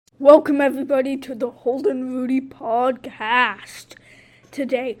Welcome everybody to the Holden Rudy podcast.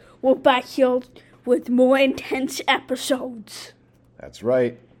 Today we're back here with more intense episodes. That's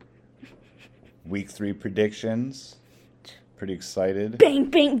right. Week 3 predictions. Pretty excited. Bang,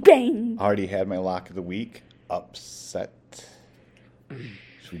 bang, bang. Already had my lock of the week. Upset.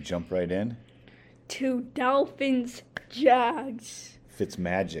 Should we jump right in? To Dolphins, Jags.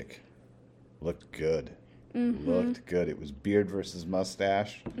 Fitzmagic. Looked good. Looked good. It was Beard versus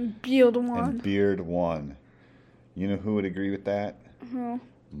Mustache. Beard won. And Beard won. You know who would agree with that?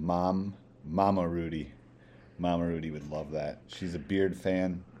 Mama Rudy. Mama Rudy would love that. She's a Beard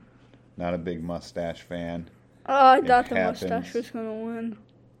fan, not a big Mustache fan. I thought the Mustache was going to win.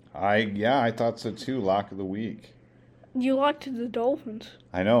 I thought so too. Lock of the week. You locked the Dolphins.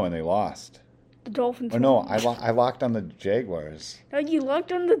 I know, and they lost. The Dolphins no, won. I locked on the Jaguars. No, you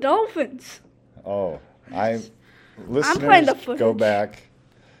locked on the Dolphins. Oh, I'm listeners, playing the footage. Go back.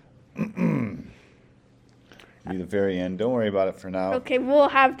 Be the very end. Don't worry about it for now. Okay, we'll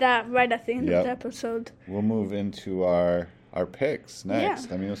have that right at the end of the episode. We'll move into our picks next.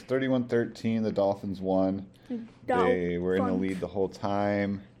 Yeah. I mean, it was 31-13. The Dolphins won. They were in the lead the whole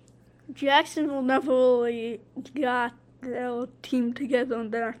time. Jacksonville never really got their team together in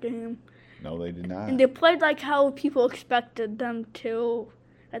that game. No, they did not. And they played like how people expected them to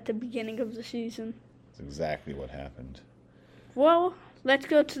at the beginning of the season. That's exactly what happened. Well, let's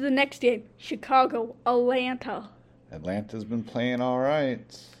go to the next game. Chicago, Atlanta. Atlanta's been playing all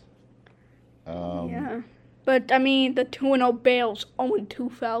right. Yeah. But, I mean, the 2-0 Bears, 0-2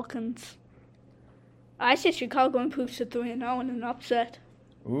 Falcons. I say Chicago improves to 3-0 in an upset.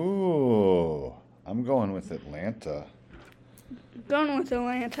 Ooh, I'm going with Atlanta. Going with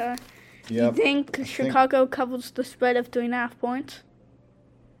Atlanta. Yep. You think Chicago covers the spread of 3.5 points?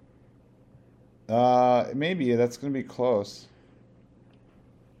 Maybe. That's going to be close.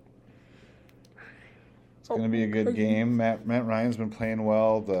 It's going to be a good game. Matt Ryan's been playing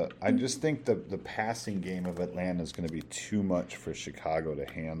well. I just think the passing game of Atlanta is going to be too much for Chicago to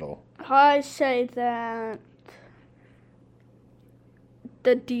handle. I say that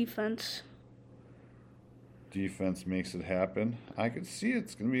the defense makes it happen. I could see it.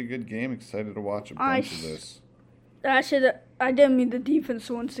 It's going to be a good game. Excited to watch a bunch of this. I didn't mean the defense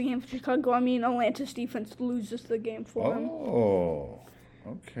wins the game for Chicago. I mean Atlanta's defense loses the game for them. Oh,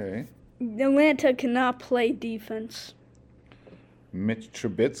 okay. Atlanta cannot play defense. Mitch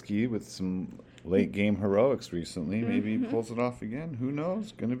Trubisky with some late game heroics recently. Maybe he pulls it off again. Who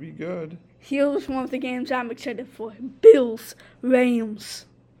knows? Going to be good. Here's one of the games I'm excited for. Bills, Rams.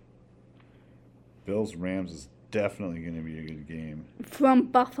 Bills-Rams is definitely going to be a good game. From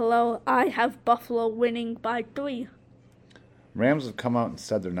Buffalo, I have Buffalo winning by 3. Rams have come out and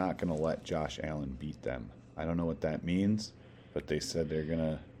said they're not going to let Josh Allen beat them. I don't know what that means, but they said they're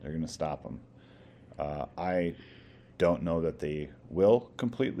gonna stop him. I don't know that they will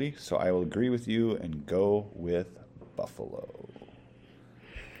completely, so I will agree with you and go with Buffalo.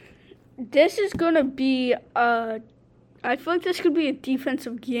 This is going to be I feel like this could be a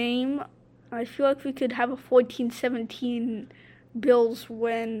defensive game. I feel like we could have a 14-17 Bills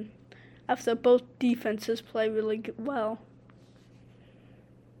win after both defenses play really well.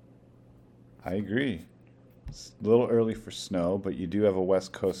 I agree. It's a little early for snow, but you do have a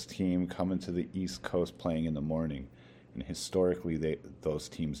West Coast team coming to the East Coast playing in the morning. And historically, those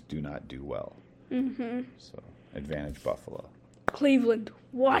teams do not do well. So, advantage Buffalo. Cleveland,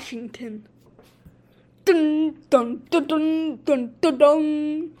 Washington. Dun, dun, dun, dun, dun, dun,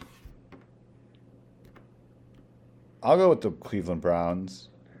 dun. I'll go with the Cleveland Browns.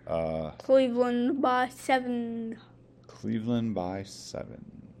 Cleveland by 7. Cleveland by 7.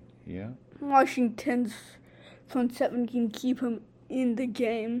 Yeah. Washington's front 7 can keep him in the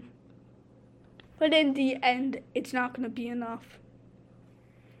game. But in the end, it's not going to be enough.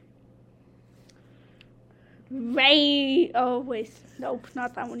 Nope,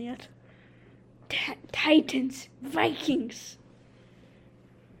 not that one yet. Titans, Vikings.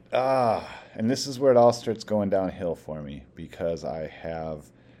 And this is where it all starts going downhill for me because I have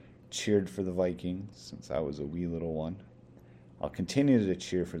cheered for the Vikings since I was a wee little one. I'll continue to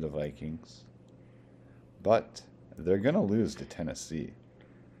cheer for the Vikings, but they're going to lose to Tennessee.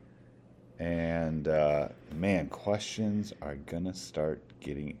 And, questions are going to start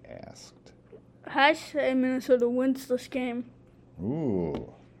getting asked. I say Minnesota wins this game.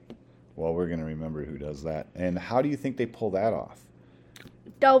 Ooh. Well, we're going to remember who does that. And how do you think they pull that off?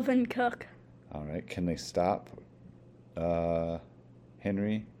 Dalvin Cook. All right. Can they stop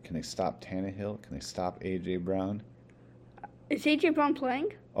Henry? Can they stop Tannehill? Can they stop A.J. Brown? Is A.J. Brown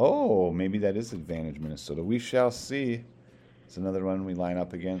playing? Oh, maybe that is advantage Minnesota. We shall see. It's another one we line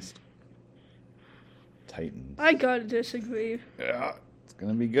up against. Titans. I gotta disagree. Yeah, it's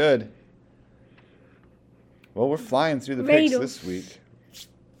gonna be good. Well, we're flying through the picks this week.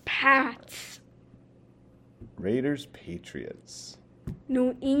 Pats. Raiders, Patriots.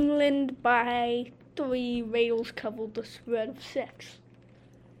 New England by 3. Raiders covered the spread of 6.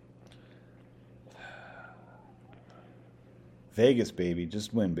 Vegas, baby.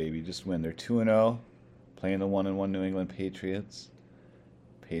 Just win, baby. Just win. They're 2-0. Playing the 1-1 New England Patriots.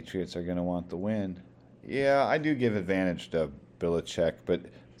 Patriots are going to want the win. Yeah, I do give advantage to Belichick, but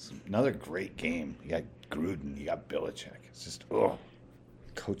it's another great game. You got Gruden. You got Belichick. It's just,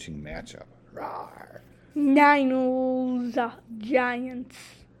 coaching matchup. Rawr. Niners, Giants.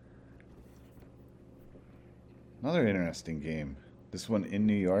 Another interesting game. This one in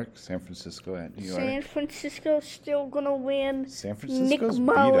New York, San Francisco at New York. San Francisco's still gonna win. San Francisco's Nick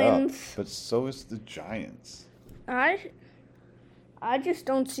beat Mullins. up, but so is the Giants. I just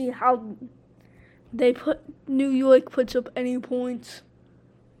don't see how New York puts up any points.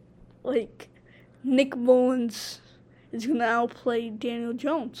 Like, Nick Mullins is gonna outplay Daniel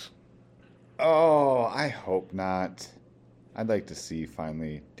Jones. Oh, I hope not. I'd like to see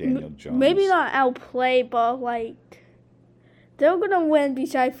finally Daniel Jones. Maybe not outplay, but they're gonna win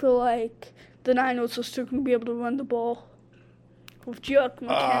because I feel like the Niners are still gonna be able to run the ball with Jerick McKinnon.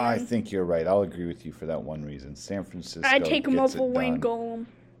 I think you're right. I'll agree with you for that one reason. San Francisco. I'd take them gets over it Wayne done. Golem.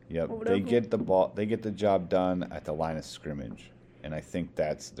 Yep, they get the ball. They get the job done at the line of scrimmage, and I think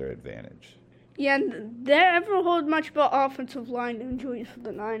that's their advantage. Yeah, and they ever hold much about offensive line injuries for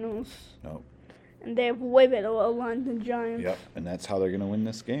the Niners. Nope. And they have way better line than Giants. Yep, and that's how they're going to win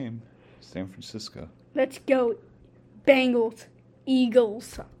this game. San Francisco. Let's go. Bengals,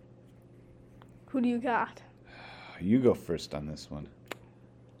 Eagles. Who do you got? You go first on this one.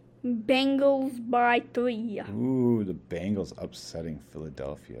 Bengals by 3. Ooh, the Bengals upsetting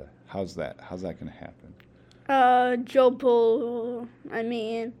Philadelphia. How's that? How's that going to happen? Joe Burrow.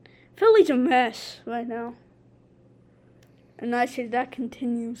 Philly's a mess right now. And I say that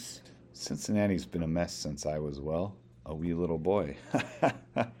continues. Cincinnati's been a mess since I was, a wee little boy.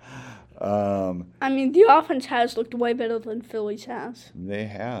 The offense has looked way better than Philly's has. They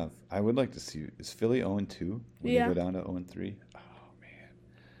have. I would like to see. Is Philly 0-2? Would Yeah. they go down to 0-3? Oh, man.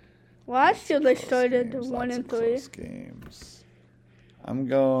 Last year they started Games, 1-3. close games. I'm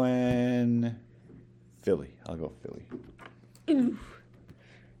going Philly. I'll go Philly.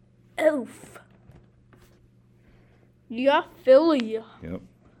 Oof. Yeah, Philly. Yep.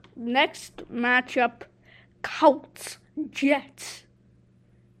 Next matchup, Colts, Jets.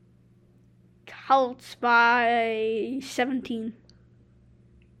 Colts by 17.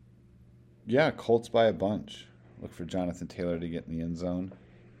 Yeah, Colts by a bunch. Look for Jonathan Taylor to get in the end zone.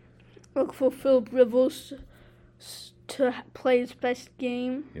 Look for Philip Rivers to play his best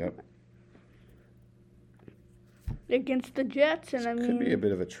game. Yep. Against the Jets, and Could be a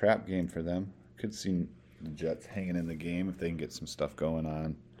bit of a trap game for them. Could see the Jets hanging in the game if they can get some stuff going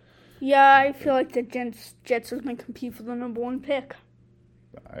on. Yeah, I feel like the Jets are going to compete for the number 1 pick.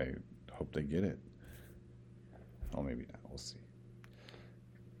 I hope they get it. Oh, maybe not. We'll see.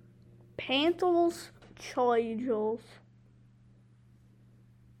 Panthers, Chargers.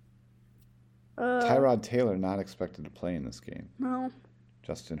 Tyrod Taylor not expected to play in this game. No.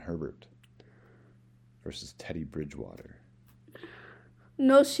 Justin Herbert versus Teddy Bridgewater.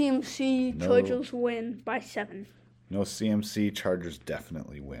 No CMC, No. Chargers win by 7. No CMC, Chargers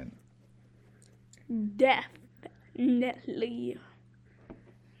definitely win. Definitely.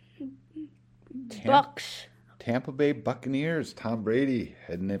 Bucks. Tampa Bay Buccaneers, Tom Brady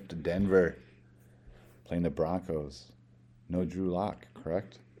heading up to Denver, playing the Broncos. No Drew Lock,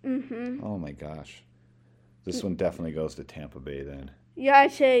 correct? Mm-hmm. Oh my gosh. This one definitely goes to Tampa Bay then. Yeah, I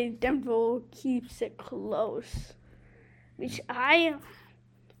say Denver keeps it close. Which I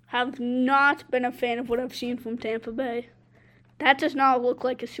have not been a fan of what I've seen from Tampa Bay. That does not look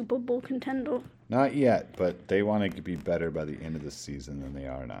like a Super Bowl contender. Not yet, but they want to be better by the end of the season than they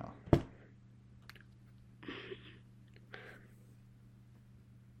are now.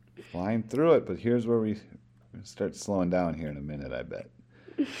 Flying through it, but here's where we start slowing down here in a minute, I bet.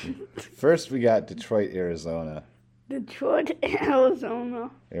 First, we got Detroit, Arizona. Detroit,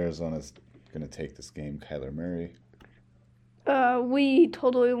 Arizona. Arizona's going to take this game. Kyler Murray. We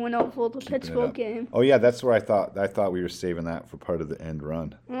totally went over the Keeping it Pittsburgh up. game. Oh yeah, that's where I thought we were saving that for part of the end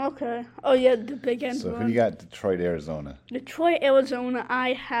run. Okay. Oh yeah, the big end So run. who do you got? Detroit, Arizona. Detroit, Arizona.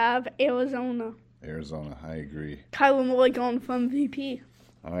 I have Arizona. Arizona, I agree. Kyler Murray going for MVP.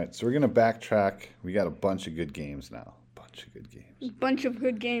 All right, so we're gonna backtrack. We got a bunch of good games now. Bunch of good games. Bunch of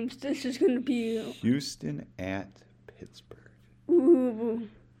good games. This is going to be Houston at Pittsburgh. Ooh,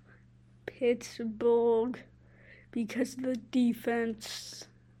 Pittsburgh, because of the defense.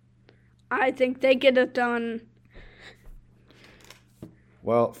 I think they get it done.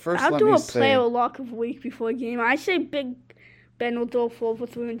 Well, first I'll let do me a say, player lock of the week before a game. I say Big Ben will throw for over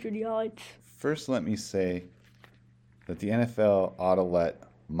 300 yards. first let me say that the NFL ought to let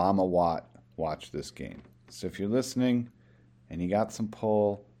Mama Watt watch this game. So if you're listening and you got some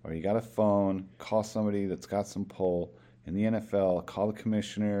pull or you got a phone, call somebody that's got some pull in the NFL, call the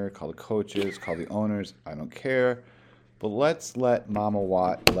commissioner, call the coaches, call the owners, I don't care. But let's let Mama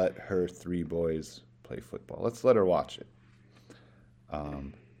Watt let her three boys play football. Let's let her watch it.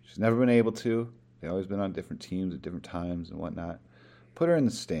 She's never been able to. They've always been on different teams at different times and whatnot. Put her in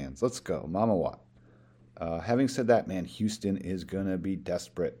the stands. Let's go. Mama Watt. Having said that, man, Houston is going to be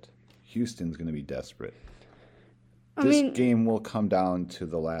desperate. Houston's going to be desperate. This game will come down to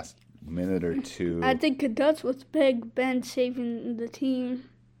the last minute or two. I think it does with Big Ben saving the team.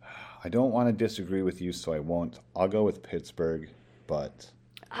 I don't want to disagree with you, so I won't. I'll go with Pittsburgh, but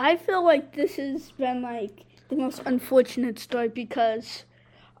I feel like this has been like the most unfortunate story because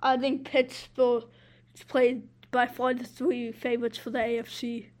I think Pittsburgh played by far the three favorites for the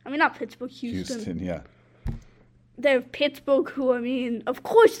AFC. I mean, not Pittsburgh, Houston. Houston, yeah. They have Pittsburgh, who, of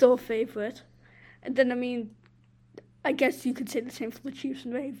course they're a favorite. And then, I guess you could say the same for the Chiefs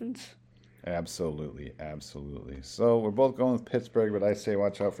and Ravens. Absolutely, absolutely. So we're both going with Pittsburgh, but I say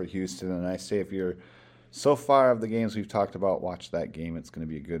watch out for Houston. And I say if you're so far of the games we've talked about, watch that game. It's going to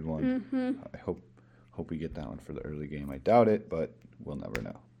be a good one. Mm-hmm. I hope we get that one for the early game. I doubt it, but we'll never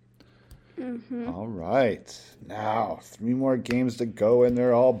know. Mm-hmm. All right. Now, 3 more games to go, and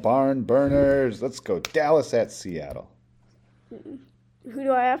they're all barn burners. Let's go. Dallas at Seattle. Who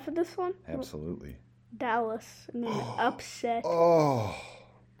do I have for this one? Absolutely. Dallas. Upset. Oh.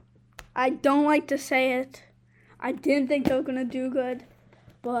 I don't like to say it. I didn't think they were going to do good,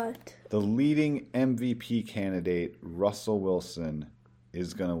 but... The leading MVP candidate, Russell Wilson,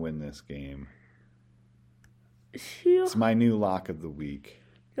 is going to win this game. It's my new lock of the week.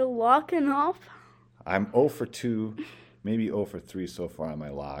 You're locking up? I'm 0 for 2, maybe 0 for 3 so far on my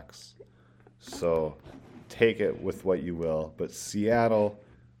locks. So take it with what you will. But Seattle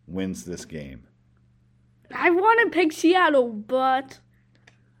wins this game. I want to pick Seattle, but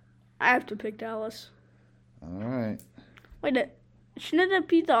I have to pick Dallas. All right. Wait, shouldn't it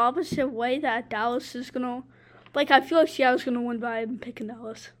be the opposite way that Dallas is going to... I feel like Seattle's going to win, but I'm picking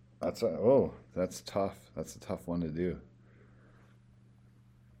Dallas. That's tough. That's a tough one to do.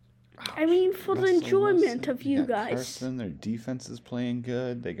 For the enjoyment of you guys. Carson, their defense is playing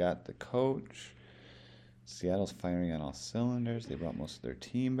good. They got the coach. Seattle's firing on all cylinders. They brought most of their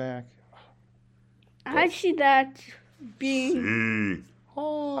team back. I see that being...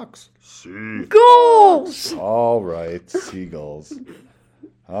 Hawks. Goals! All right, Seagulls.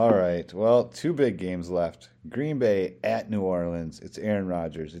 All right, well, 2 big games left. Green Bay at New Orleans. It's Aaron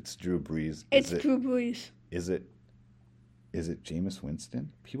Rodgers. It's Drew Brees. Drew Brees. Is it Jameis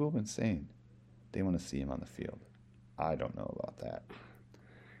Winston? People have been saying they want to see him on the field. I don't know about that.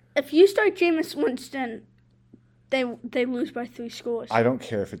 If you start Jameis Winston, they lose by 3 scores. I don't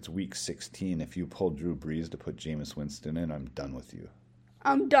care if it's week 16. If you pull Drew Brees to put Jameis Winston in, I'm done with you.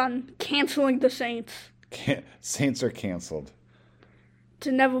 I'm done canceling the Saints. Saints are canceled.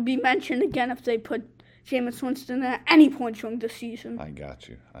 To never be mentioned again if they put Jameis Winston at any point during the season. I got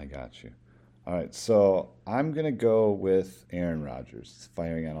you. All right, so I'm going to go with Aaron Rodgers. He's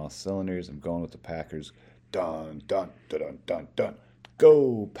firing on all cylinders. I'm going with the Packers. Dun, dun, dun, dun, dun, dun.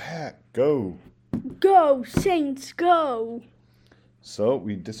 Go, Pack, go. Go, Saints, go. So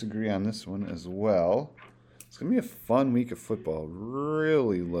we disagree on this one as well. It's going to be a fun week of football.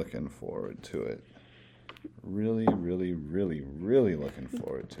 Really looking forward to it. Really, really, really, really looking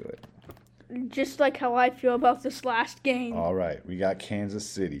forward to it. Just like how I feel about this last game. All right, we got Kansas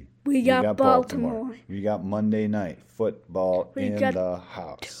City. We got Baltimore. We got Monday Night Football in the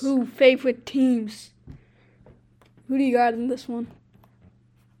house. 2 favorite teams. Who do you got in this one?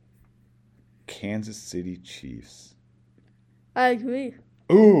 Kansas City Chiefs. I agree.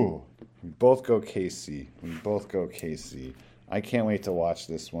 Ooh, we both go KC. I can't wait to watch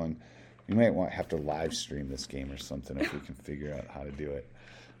this one. We might have to live stream this game or something if we can figure out how to do it.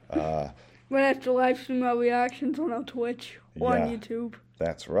 We're going to have to live stream our reactions on our Twitch or on YouTube.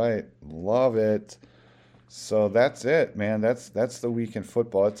 That's right. Love it. So that's it, man. That's the week in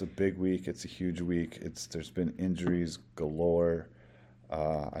football. It's a big week. It's a huge week. There's been injuries galore.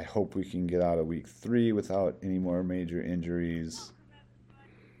 I hope we can get out of week 3 without any more major injuries.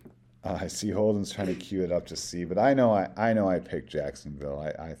 I see Holden's trying to cue it up to see, but I know I picked Jacksonville.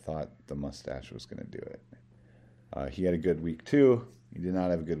 I thought the mustache was going to do it. He had a good week 2. He did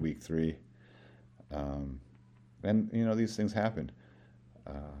not have a good week 3. And, these things happen.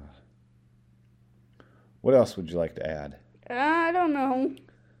 What else would you like to add? I don't know.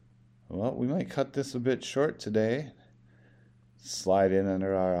 Well, we might cut this a bit short today. Slide in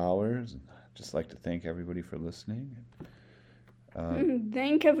under our hours. I'd just like to thank everybody for listening.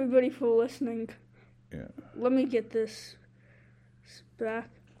 Thank everybody for listening. Yeah. Let me get this back.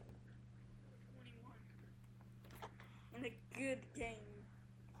 21. And a good game.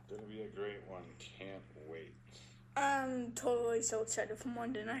 Gonna be a great one. Can't wait. I'm totally so excited for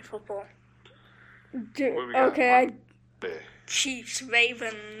Monday Night Football. Chiefs,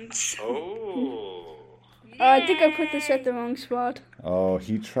 Ravens. Oh. I think I put this at the wrong spot. Oh,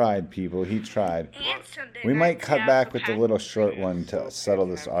 he tried, people. He tried. And Sunday We might night cut back with the Packers. little short one to settle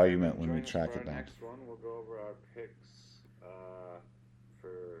this argument when we track it down. Next one, we'll go over our picks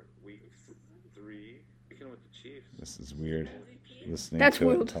for week 3. Speaking with the Chiefs. This is weird. Listening That's to it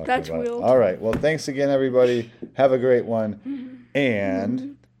and weird. talking That's about it. weird. All right. Well, thanks again, everybody. Have a great one.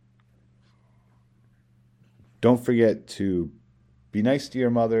 And don't forget to be nice to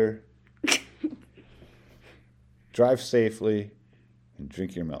your mother, drive safely, and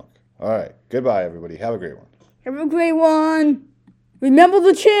drink your milk. All right. Goodbye, everybody. Have a great one. Have a great one. Remember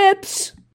the chips.